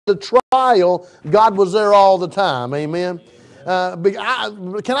the trial, God was there all the time. Amen. Can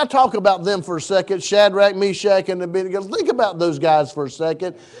I talk about them for a second? Shadrach, Meshach, and Abednego. Think about those guys for a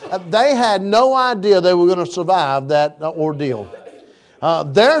second. They had no idea they were going to survive that ordeal.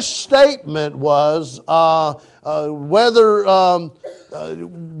 Their statement was whether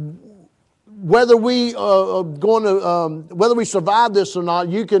we survive this or not,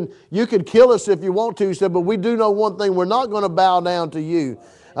 you can kill us if you want to. He said, but we do know one thing: we're not going to bow down to you.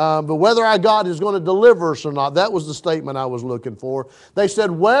 But whether our God is going to deliver us or not, that was the statement I was looking for. They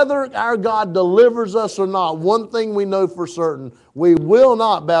said, whether our God delivers us or not, one thing we know for certain: we will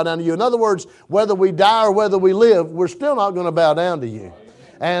not bow down to you. In other words, whether we die or whether we live, we're still not going to bow down to you.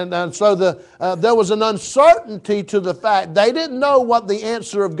 And so there was an uncertainty to the fact. They didn't know what the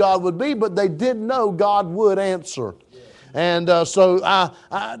answer of God would be, but they did know God would answer. And so I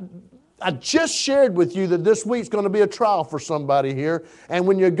just shared with you that this week's going to be a trial for somebody here. And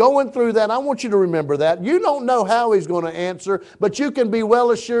when you're going through that, I want you to remember that. You don't know how He's going to answer, but you can be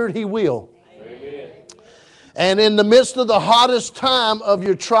well assured He will. Amen. And in the midst of the hottest time of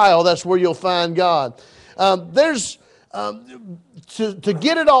your trial, that's where you'll find God. To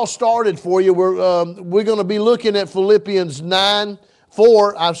get it all started for you, we're going to be looking at Philippians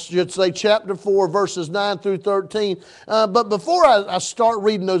 4, I should say chapter 4, verses 9 through 13. But before I start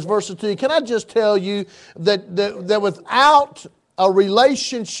reading those verses to you, can I just tell you that without a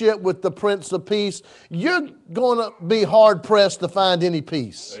relationship with the Prince of Peace, you're going to be hard-pressed to find any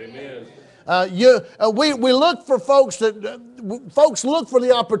peace. Amen. We look for folks look for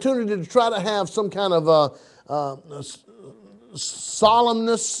the opportunity to try to have some kind of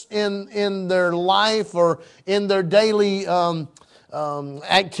solemnness in their life or in their daily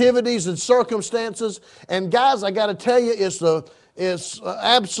activities and circumstances. And guys, I got to tell you, it's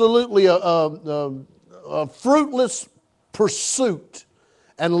absolutely a fruitless pursuit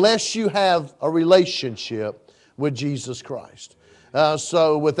unless you have a relationship with Jesus Christ.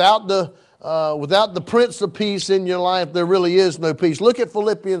 So without the Prince of Peace in your life, there really is no peace. Look at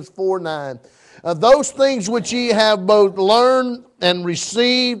Philippians 4:9. Those things which ye have both learned and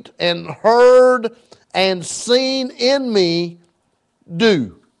received and heard and seen in me,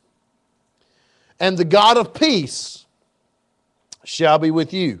 do. And the God of peace shall be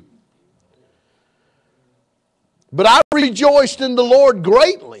with you. But I rejoiced in the Lord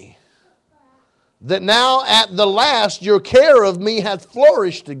greatly, that now at the last your care of me hath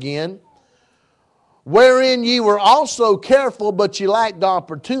flourished again, wherein ye were also careful, but ye lacked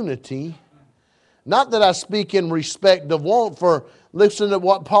opportunity. Not that I speak in respect of want, for listen to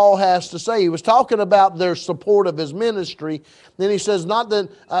what Paul has to say. He was talking about their support of his ministry. Then he says, not that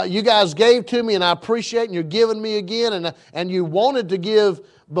you guys gave to me and I appreciate and you're giving me again, and you wanted to give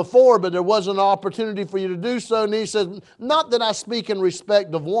before, but there wasn't an opportunity for you to do so. And he says, not that I speak in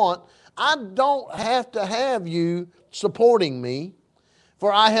respect of want. I don't have to have you supporting me,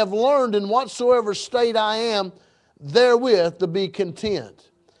 for I have learned in whatsoever state I am therewith to be content.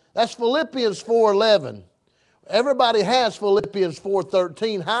 That's Philippians 4:11. Everybody has Philippians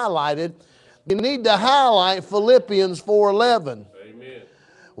 4:13 highlighted. You need to highlight Philippians 4:11. Amen.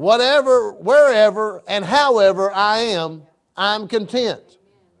 Whatever, wherever, and however I am, I'm content.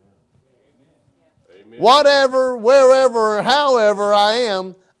 Amen. Whatever, wherever, however I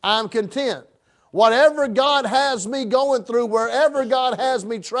am, I'm content. Whatever God has me going through, wherever God has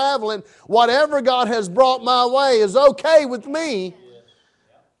me traveling, whatever God has brought my way is okay with me.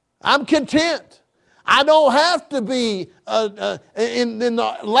 I'm content. I don't have to be in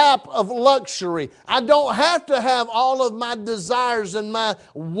the lap of luxury. I don't have to have all of my desires and my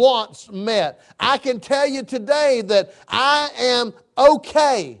wants met. I can tell you today that I am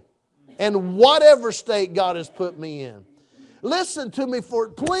okay in whatever state God has put me in. Listen to me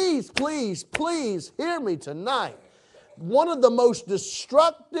please, please, please hear me tonight. One of the most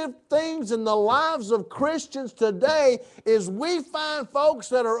destructive things in the lives of Christians today is we find folks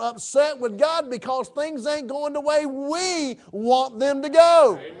that are upset with God because things ain't going the way we want them to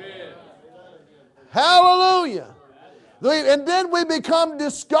go. Amen. Hallelujah. And then we become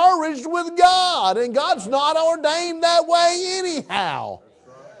discouraged with God, and God's not ordained that way anyhow.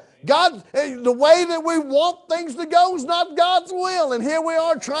 God, the way that we want things to go is not God's will, and here we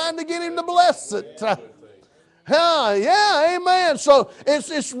are trying to get Him to bless it. Yeah, amen. So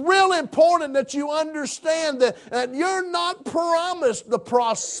it's real important that you understand that you're not promised the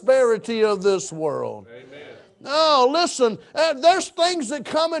prosperity of this world. Amen. No, listen, there's things that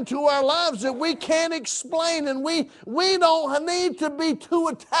come into our lives that we can't explain, and we don't need to be too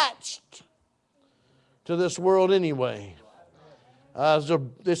attached to this world anyway.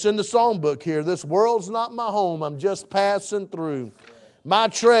 It's in the songbook here. This world's not my home. I'm just passing through. My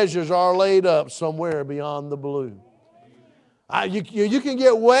treasures are laid up somewhere beyond the blue. You can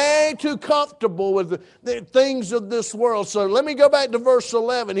get way too comfortable with the things of this world. So let me go back to verse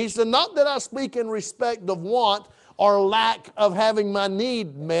 11. He said, not that I speak in respect of want or lack of having my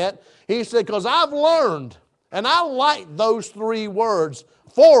need met. He said, because I've learned, and I like those 4 words,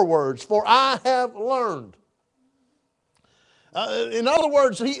 for I have learned. In other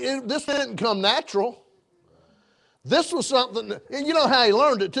words, this didn't come natural. This was something, and you know how he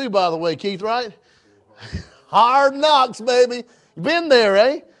learned it too, by the way, Keith, right? Hard knocks, baby. You been there,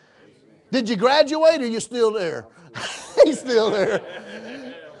 eh? Did you graduate or you still there? He's still there.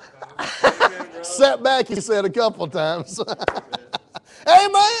 Sat back, he said a couple times.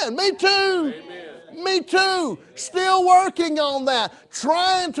 Amen. Me too. Amen. Me too. Still working on that.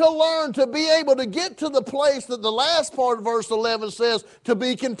 Trying to learn to be able to get to the place that the last part of verse 11 says, to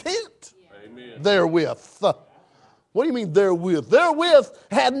be content. Amen. Therewith. What do you mean therewith? Therewith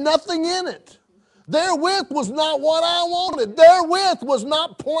had nothing in it. Therewith was not what I wanted. Therewith was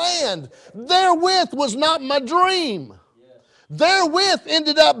not planned. Therewith was not my dream. Therewith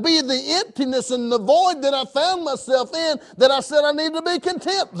ended up being the emptiness and the void that I found myself in, that I said I needed to be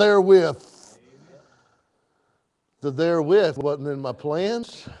content therewith. The therewith wasn't in my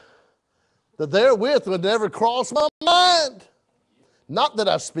plans. The therewith would never cross my mind. Not that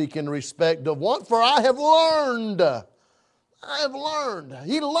I speak in respect of want, for I have learned. I have learned.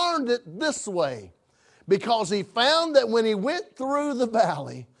 He learned it this way because he found that when he went through the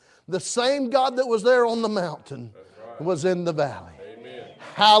valley, the same God that was there on the mountain was in the valley. Amen.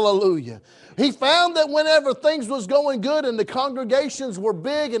 Hallelujah. He found that whenever things was going good and the congregations were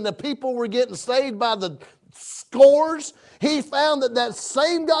big and the people were getting saved by the scores, he found that that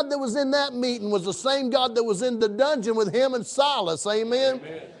same God that was in that meeting was the same God that was in the dungeon with him and Silas. Amen.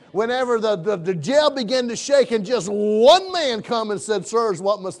 Amen. Whenever the jail began to shake and just one man come and said, sirs,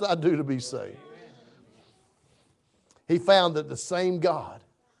 what must I do to be saved? He found that the same God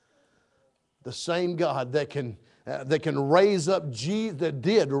that can raise up Jesus, that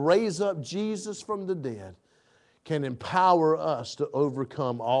did raise up Jesus from the dead, can empower us to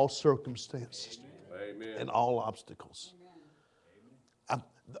overcome all circumstances. Amen. And all obstacles.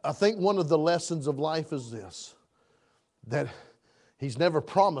 I think one of the lessons of life is this, that he's never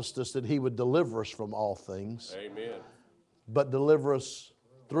promised us that he would deliver us from all things. Amen. But deliver us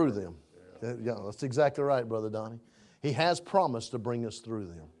through them. Yeah, that's exactly right, Brother Donnie. He has promised to bring us through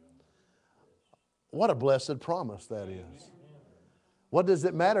them. What a blessed promise that is. What does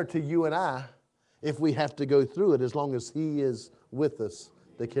it matter to you and I if we have to go through it, as long as he is with us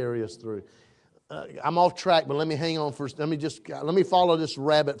to carry us through? I'm off track, but let me hang on first. Let me follow this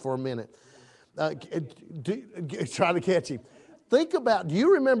rabbit for a minute. Try to catch him. Think about, do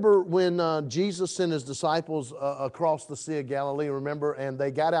you remember when Jesus sent his disciples across the Sea of Galilee, remember? And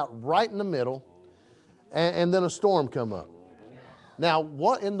they got out right in the middle, and then a storm come up. Now,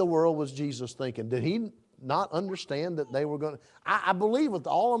 what in the world was Jesus thinking? Did he not understand that they were going to? I believe with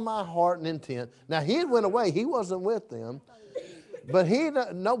all of my heart and intent. Now, he had went away. He wasn't with them. But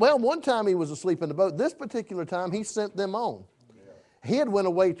one time he was asleep in the boat. This particular time, he sent them on. He had went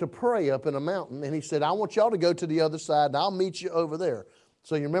away to pray up in a mountain, and he said, I want y'all to go to the other side, and I'll meet you over there.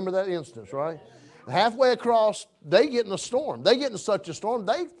 So you remember that instance, right? Halfway across, they get in a storm. They get in such a storm,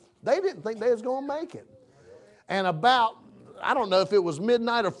 they didn't think they was going to make it. And about, I don't know if it was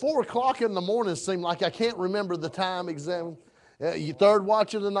midnight or 4 o'clock in the morning, it seemed like, I can't remember the time exactly. Third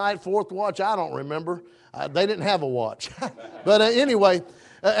watch of the night, fourth watch, I don't remember. They didn't have a watch. But anyway,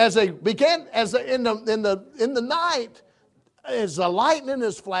 as they began, in the night, as the lightning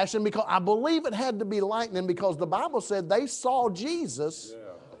is flashing, because I believe it had to be lightning, because the Bible said they saw Jesus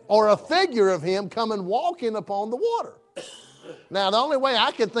or a figure of him coming walking upon the water. Now, the only way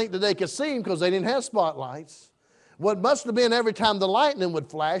I could think that they could see him, because they didn't have spotlights, what must have been every time the lightning would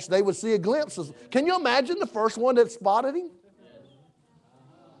flash, they would see a glimpse. Can you imagine the first one that spotted him?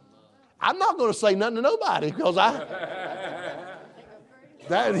 I'm not going to say nothing to nobody, because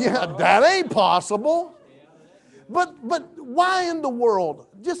that ain't possible. But why in the world?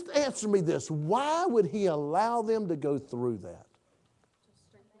 Just answer me this. Why would he allow them to go through that?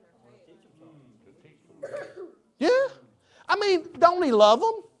 Yeah. I mean, don't he love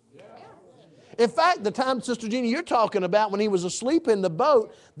them? In fact, the time, Sister Jeannie, you're talking about when he was asleep in the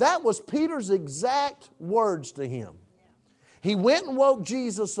boat, that was Peter's exact words to him. He went and woke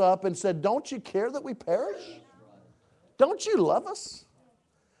Jesus up and said, don't you care that we perish? Don't you love us?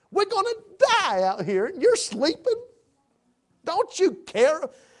 We're going to die out here and you're sleeping. Don't you care?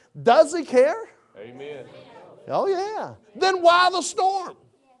 Does he care? Amen. Oh, yeah. Then why the storm?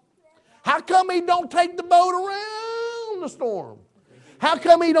 How come he don't take the boat around the storm? How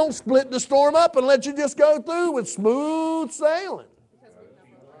come He don't split the storm up and let you just go through with smooth sailing?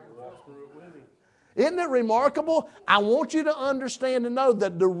 Isn't it remarkable? I want you to understand and know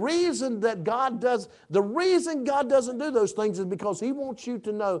that the reason God doesn't do those things is because He wants you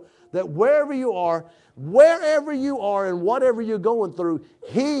to know that wherever you are and whatever you're going through,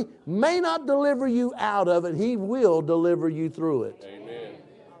 He may not deliver you out of it. He will deliver you through it. Amen.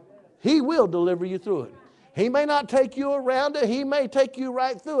 He will deliver you through it. He may not take you around it. He may take you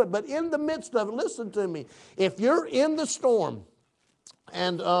right through it. But in the midst of it, listen to me. If you're in the storm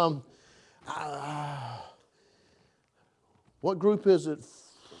and what group is it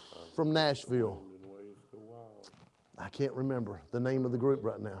from Nashville? I can't remember the name of the group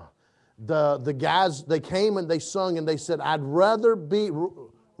right now. The guys, they came and they sung and they said, I'd rather be,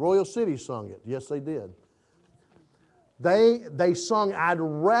 Royal City sung it. Yes, they did. They sung, I'd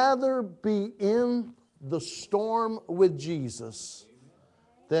rather be in the storm with Jesus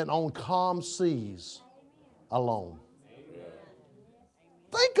than on calm seas alone.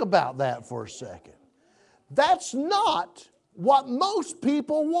 Think about that for a second. That's not what most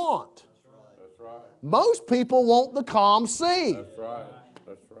people want. That's right. Most people want the calm sea. That's right.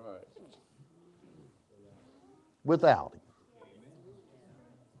 That's right. Without Him.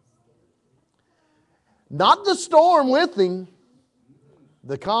 Not the storm with Him.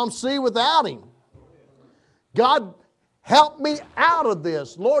 The calm sea without Him. God, help me out of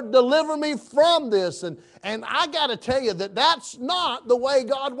this. Lord, deliver me from this. And I got to tell you that that's not the way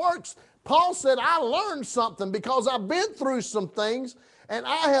God works. Paul said, I learned something because I've been through some things, and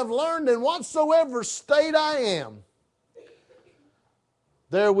I have learned in whatsoever state I am,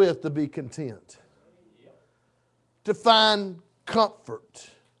 therewith to be content. To find comfort,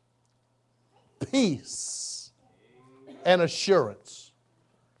 peace, and assurance.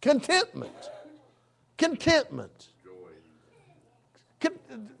 Contentment. Contentment.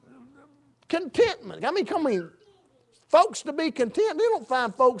 Contentment. I mean, folks to be content. You don't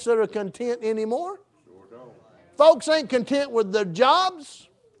find folks that are content anymore. Sure don't. Folks ain't content with their jobs,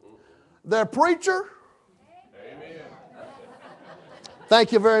 their preacher. Amen.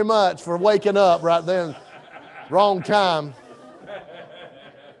 Thank you very much for waking up right there. Wrong time.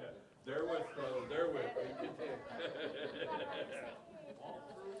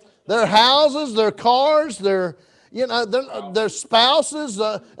 Their houses, their cars, their spouses,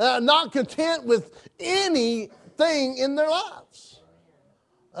 not content with anything in their lives.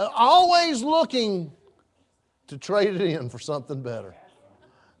 Always looking to trade it in for something better.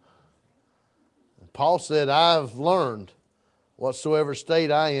 Paul said, I've learned whatsoever state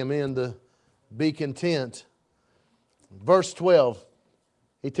I am in to be content. Verse 12,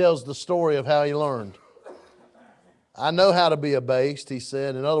 he tells the story of how he learned. I know how to be abased, he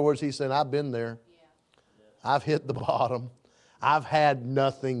said. In other words, he said, I've been there. I've hit the bottom. I've had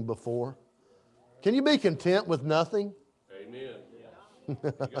nothing before. Can you be content with nothing? Amen. You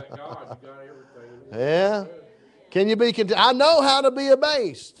got God, you got everything. Yeah. Can you be content? I know how to be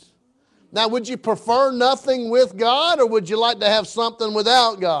abased. Now, would you prefer nothing with God, or would you like to have something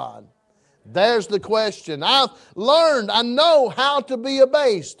without God? There's the question. I've learned, I know how to be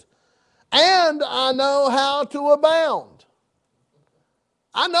abased. And I know how to abound.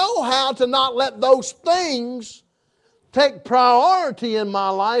 I know how to not let those things take priority in my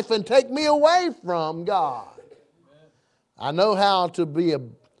life and take me away from God. I know how to be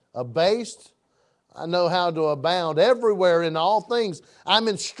abased. I know how to abound everywhere in all things. I'm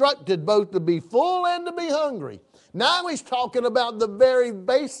instructed both to be full and to be hungry. Now he's talking about the very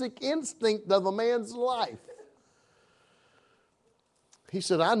basic instinct of a man's life. He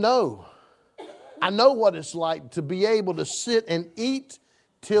said, I know what it's like to be able to sit and eat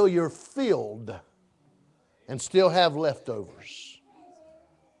till you're filled and still have leftovers.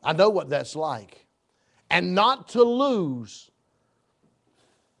 I know what that's like. And not to lose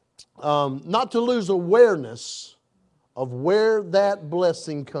awareness of where that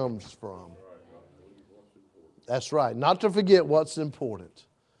blessing comes from. That's right. Not to forget what's important.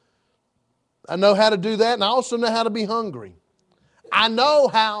 I know how to do that, and I also know how to be hungry. I know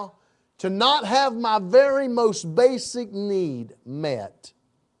how to not have my very most basic need met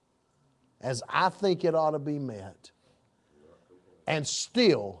as I think it ought to be met, and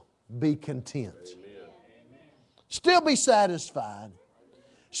still be content. Still be satisfied.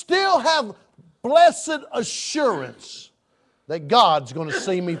 Still have blessed assurance that God's going to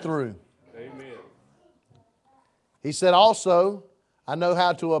see me through. Amen. He said also, I know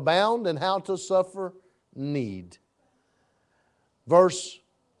how to abound and how to suffer need. Verse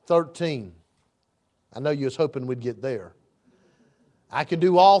 13. I know you was hoping we'd get there. I can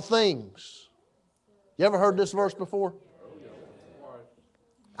do all things. You ever heard this verse before?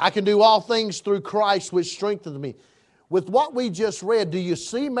 I can do all things through Christ which strengthens me. With what we just read, do you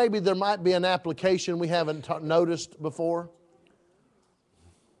see maybe there might be an application we haven't noticed before?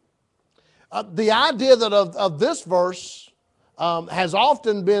 The idea that of this verse has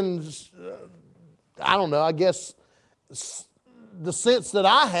often been, I don't know, I guess the sense that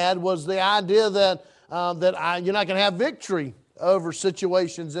I had was the idea that, you're not going to have victory over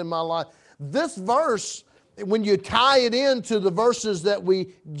situations in my life. This verse, when you tie it into the verses that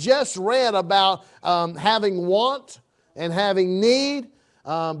we just read about having want and having need,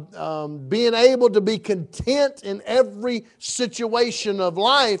 being able to be content in every situation of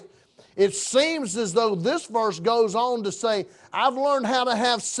life, it seems as though this verse goes on to say, I've learned how to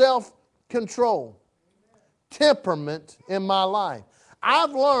have self-control, temperament in my life.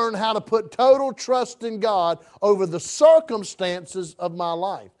 I've learned how to put total trust in God over the circumstances of my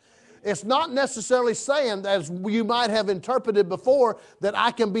life. It's not necessarily saying, as you might have interpreted before, that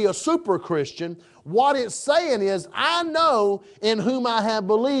I can be a super Christian. What it's saying is, I know in whom I have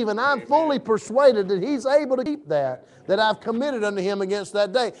believed, and I'm fully persuaded that He's able to keep that I've committed unto Him against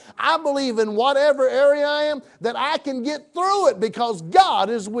that day. I believe in whatever area I am, that I can get through it because God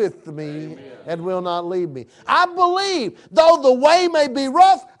is with me and will not leave me. I believe, though the way may be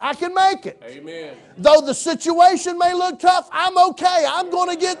rough, I can make it. Amen. Though the situation may look tough, I'm okay. I'm going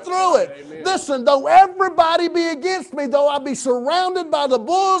to get through it. Amen. Listen, though everybody be against me, though I be surrounded by the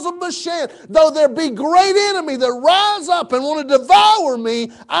bulls of Bashan, though there be great enemy that rise up and want to devour me,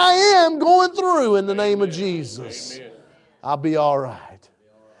 I am going through in the name of Jesus. Amen. I'll be all right.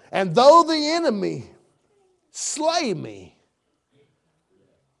 And though the enemy slay me,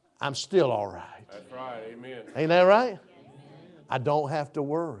 I'm still all right. That's right. Amen. Ain't that right? I don't have to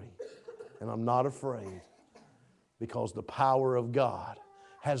worry. And I'm not afraid. Because the power of God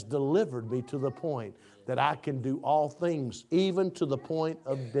has delivered me to the point that I can do all things, even to the point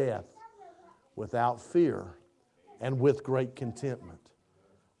of death, without fear and with great contentment.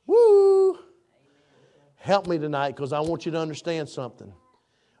 Woo! Help me tonight, because I want you to understand something.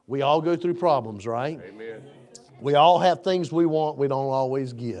 We all go through problems, right? Amen. We all have things we want we don't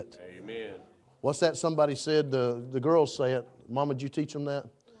always get. Amen. What's that somebody said? The girls say it. Mama, did you teach them that?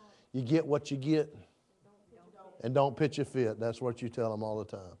 You get what you get and don't pitch a fit. That's what you tell them all the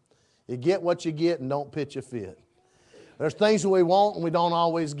time. You get what you get and don't pitch a fit. There's things that we want and we don't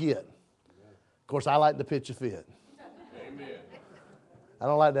always get. Of course, I like to pitch a fit. Amen. I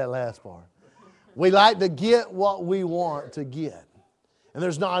don't like that last part. We like to get what we want to get. And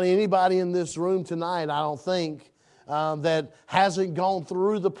there's not anybody in this room tonight, I don't think, that hasn't gone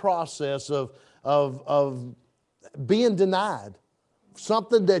through the process of being denied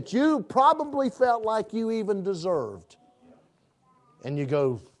something that you probably felt like you even deserved. And you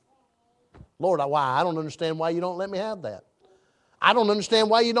go, Lord, why? I don't understand why you don't let me have that. I don't understand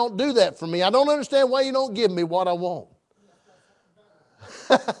why you don't do that for me. I don't understand why you don't give me what I want.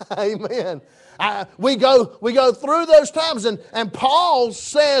 Amen. We go through those times, and Paul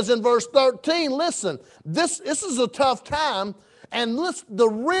says in verse 13, listen, this is a tough time, and listen, the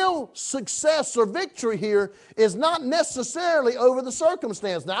real success or victory here is not necessarily over the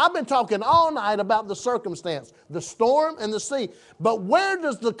circumstance. Now, I've been talking all night about the circumstance, the storm and the sea, but where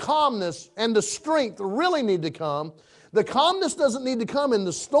does the calmness and the strength really need to come? The calmness doesn't need to come in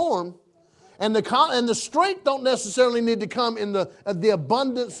the storm, and the strength don't necessarily need to come in the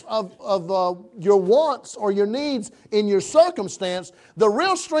abundance of your wants or your needs in your circumstance. The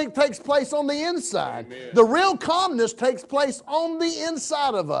real strength takes place on the inside. Amen. The real calmness takes place on the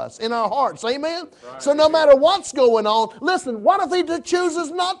inside of us, in our hearts. Amen? Right. So no matter what's going on, listen, what if He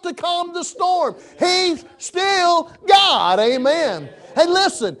chooses not to calm the storm? He's still God. Amen. Hey,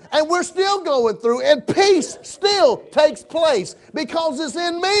 listen, and we're still going through, and peace still takes place because it's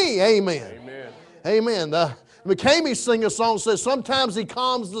in me. Amen. Amen. Amen. McCamey sing a song that says, sometimes He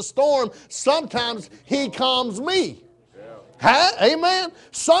calms the storm, sometimes He calms me. Yeah. Huh? Amen.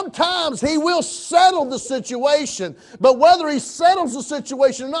 Sometimes He will settle the situation, but whether He settles the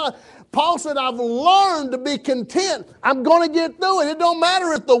situation or not, Paul said, I've learned to be content. I'm going to get through it. It don't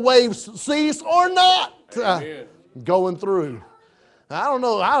matter if the waves cease or not. Going through. I don't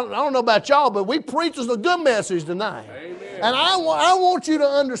know about y'all, but we preach us a good message tonight. Amen. And I want you to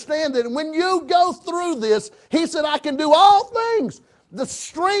understand that when you go through this, he said, I can do all things. The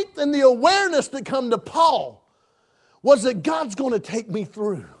strength and the awareness that come to Paul was that God's going to take me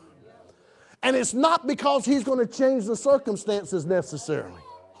through. And it's not because He's going to change the circumstances necessarily.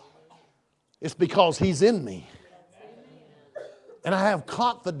 It's because He's in me. And I have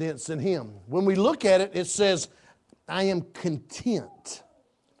confidence in Him. When we look at it, it says, I am content.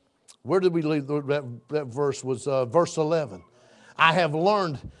 Where did we leave? That verse was verse 11. I have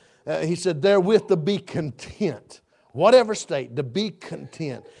learned, he said, therewith to be content. Whatever state, to be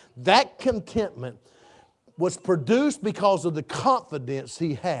content. That contentment was produced because of the confidence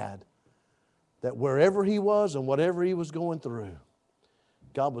he had that wherever he was and whatever he was going through,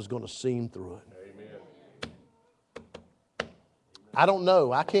 God was going to see him through it. Amen. I don't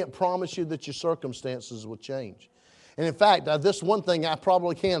know. I can't promise you that your circumstances will change. And in fact, this one thing I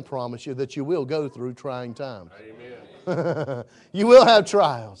probably can promise you, that you will go through trying times. Amen. You will have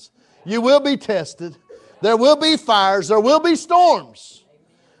trials. You will be tested. There will be fires. There will be storms.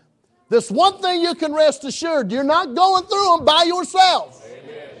 This one thing you can rest assured, you're not going through them by yourself.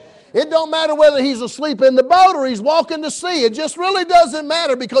 Amen. It don't matter whether he's asleep in the boat or he's walking the sea. It just really doesn't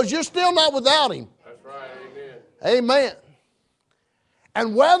matter because you're still not without him. That's right. Amen. Amen.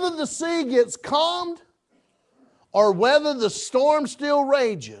 And whether the sea gets calmed or whether the storm still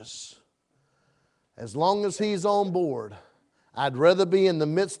rages, as long as he's on board, I'd rather be in the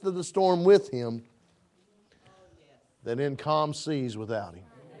midst of the storm with him than in calm seas without him.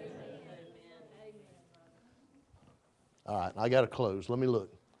 All right, I got to close. Let me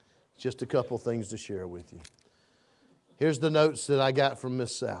look. Just a couple things to share with you. Here's the notes that I got from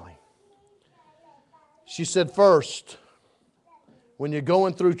Miss Sally. She said, first, when you're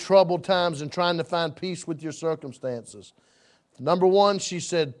going through troubled times and trying to find peace with your circumstances, number one, she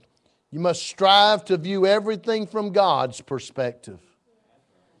said, you must strive to view everything from God's perspective.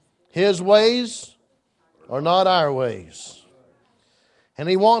 His ways are not our ways. And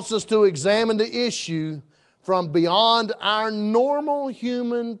he wants us to examine the issue from beyond our normal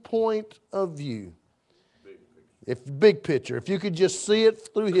human point of view. Big picture. If you could just see it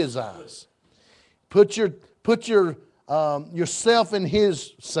through his eyes. Put yourself in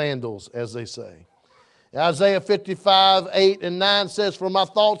his sandals, as they say. Isaiah 55, 8 and 9 says, for my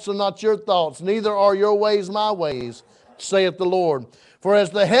thoughts are not your thoughts, neither are your ways my ways, saith the Lord. For as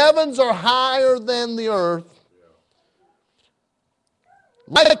the heavens are higher than the earth,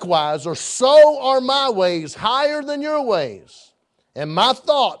 likewise, or so are my ways higher than your ways, and my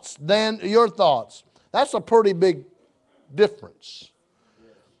thoughts than your thoughts. That's a pretty big difference.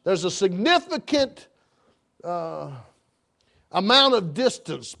 There's a significant amount of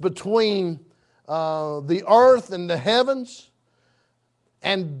distance between the earth and the heavens.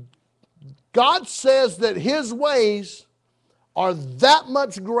 And God says that his ways are that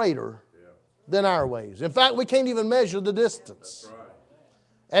much greater than our ways. In fact, we can't even measure the distance. That's right.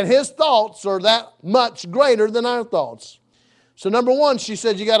 And his thoughts are that much greater than our thoughts. So number one, she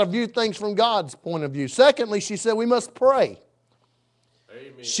said you got to view things from God's point of view. Secondly, she said we must pray.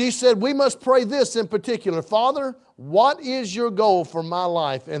 Amen. She said we must pray this in particular. Father, what is your goal for my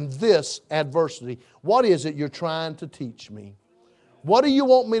life in this adversity? What is it you're trying to teach me? What do you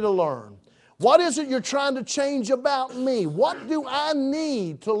want me to learn? What is it you're trying to change about me? What do I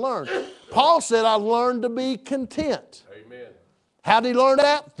need to learn? Paul said I learned to be content. Amen. How did he learn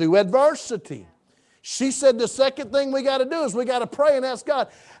that? Through adversity. She said the second thing we got to do is we got to pray and ask God,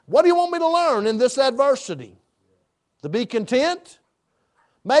 what do you want me to learn in this adversity? To be content?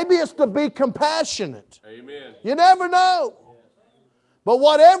 Maybe it's to be compassionate. Amen. You never know. But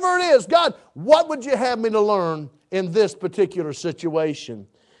whatever it is, God, what would you have me to learn in this particular situation?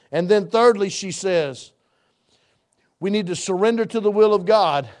 And then thirdly, she says, we need to surrender to the will of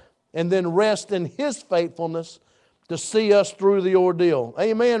God and then rest in his faithfulness to see us through the ordeal.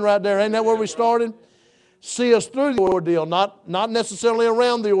 Amen right there. Ain't that where we started? See us through the ordeal. Not necessarily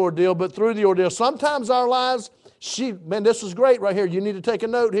around the ordeal, but through the ordeal. Sometimes our lives, man, this is great right here. You need to take a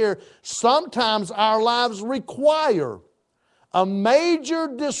note here. Sometimes our lives require a major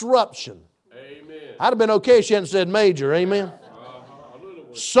disruption. Amen. I'd have been okay if she hadn't said major. Amen.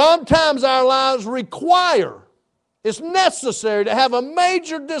 Sometimes our lives require, it's necessary to have a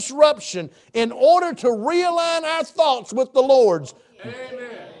major disruption in order to realign our thoughts with the Lord's.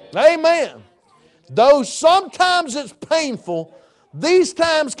 Amen. Amen. Though sometimes it's painful, these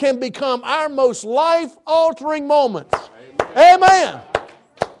times can become our most life-altering moments. Amen. Amen.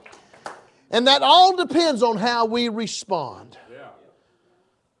 And that all depends on how we respond. Yeah.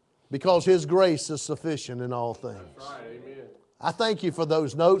 Because his grace is sufficient in all things. That's right. Amen. I thank you for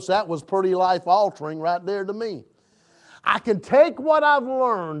those notes. That was pretty life-altering right there to me. I can take what I've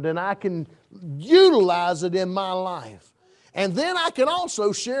learned and I can utilize it in my life. And then I can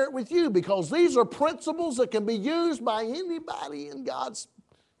also share it with you because these are principles that can be used by anybody in God's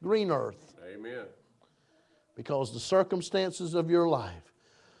green earth. Amen. Because the circumstances of your life,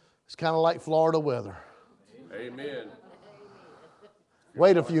 it's kind of like Florida weather. Amen.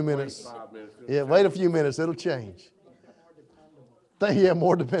 Wait a few minutes. Yeah, wait a few minutes. It'll change. Yeah,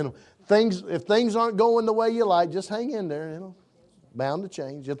 more dependable. If things aren't going the way you like, just hang in there. Bound to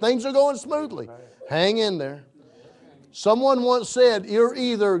change. If things are going smoothly, hang in there. Someone once said, you're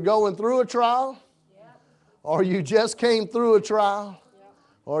either going through a trial, or you just came through a trial,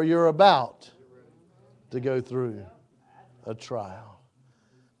 or you're about to go through a trial.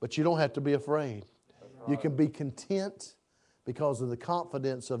 But you don't have to be afraid. You can be content because of the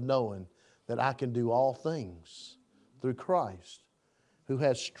confidence of knowing that I can do all things through Christ who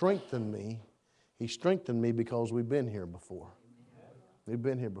has strengthened me. He strengthened me because we've been here before. We've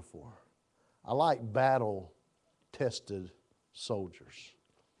been here before. I like battle-tested soldiers.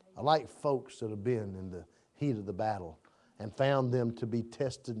 I like folks that have been in the heat of the battle and found them to be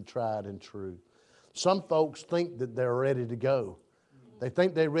tested and tried and true. Some folks think that they're ready to go. They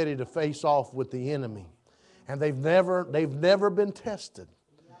think they're ready to face off with the enemy. And they've never been tested.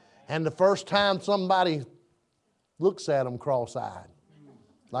 And the first time somebody looks at them cross-eyed,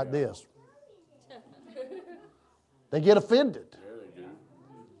 like this, they get offended.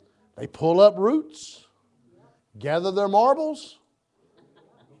 They pull up roots, gather their marbles.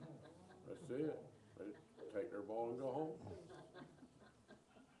 That's it. They take their ball and go home.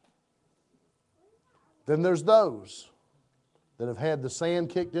 Then there's those that have had the sand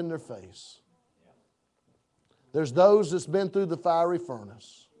kicked in their face. There's those that's been through the fiery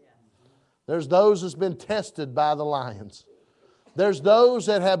furnace. There's those that's been tested by the lions. There's those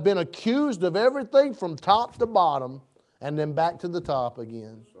that have been accused of everything from top to bottom and then back to the top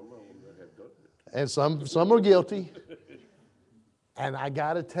again. Some of them that have done it. And some are guilty. And I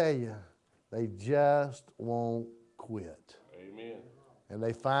got to tell you, they just won't quit. Amen. And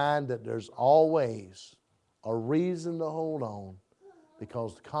they find that there's always a reason to hold on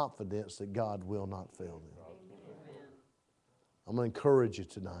because of confidence that God will not fail them. I'm going to encourage you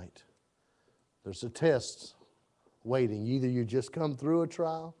tonight. There's a test waiting. Either you just come through a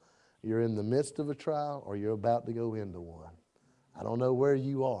trial, you're in the midst of a trial, or you're about to go into one. I don't know where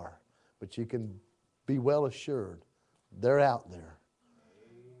you are, but you can be well assured they're out there.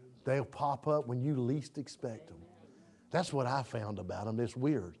 They'll pop up when you least expect them. That's what I found about them. It's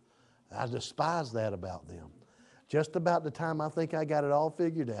weird. I despise that about them. Just about the time I think I got it all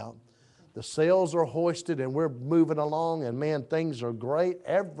figured out, the sails are hoisted and we're moving along, and man, things are great.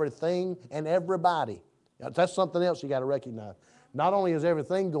 Everything and everybody. That's something else you got to recognize. Not only is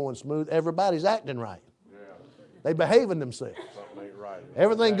everything going smooth, everybody's acting right. Yeah. They behaving themselves. Something ain't right.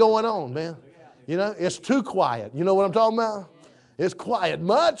 Everything going on, man. You know, it's too quiet. You know what I'm talking about? It's quiet.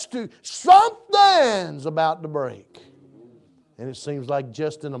 Much too. Something's about to break. And it seems like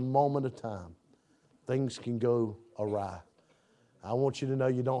just in a moment of time, things can go awry. I want you to know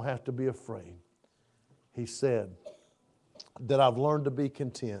you don't have to be afraid. He said that I've learned to be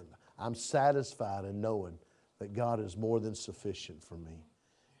content. I'm satisfied in knowing that God is more than sufficient for me.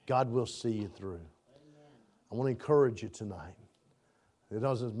 God will see you through. I want to encourage you tonight. It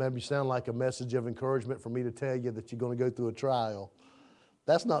doesn't maybe sound like a message of encouragement for me to tell you that you're going to go through a trial.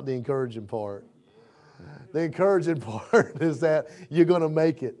 That's not the encouraging part. The encouraging part is that you're going to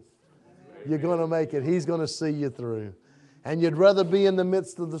make it. You're going to make it. He's going to see you through. And you'd rather be in the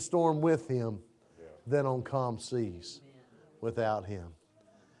midst of the storm with Him than on calm seas without Him.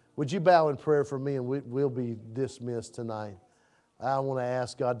 Would you bow in prayer for me, and we'll be dismissed tonight. I want to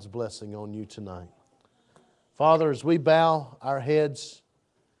ask God's blessing on you tonight. Father, as we bow our heads,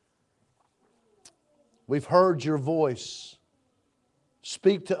 we've heard your voice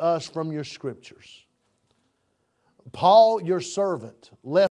speak to us from your scriptures. Paul, your servant, left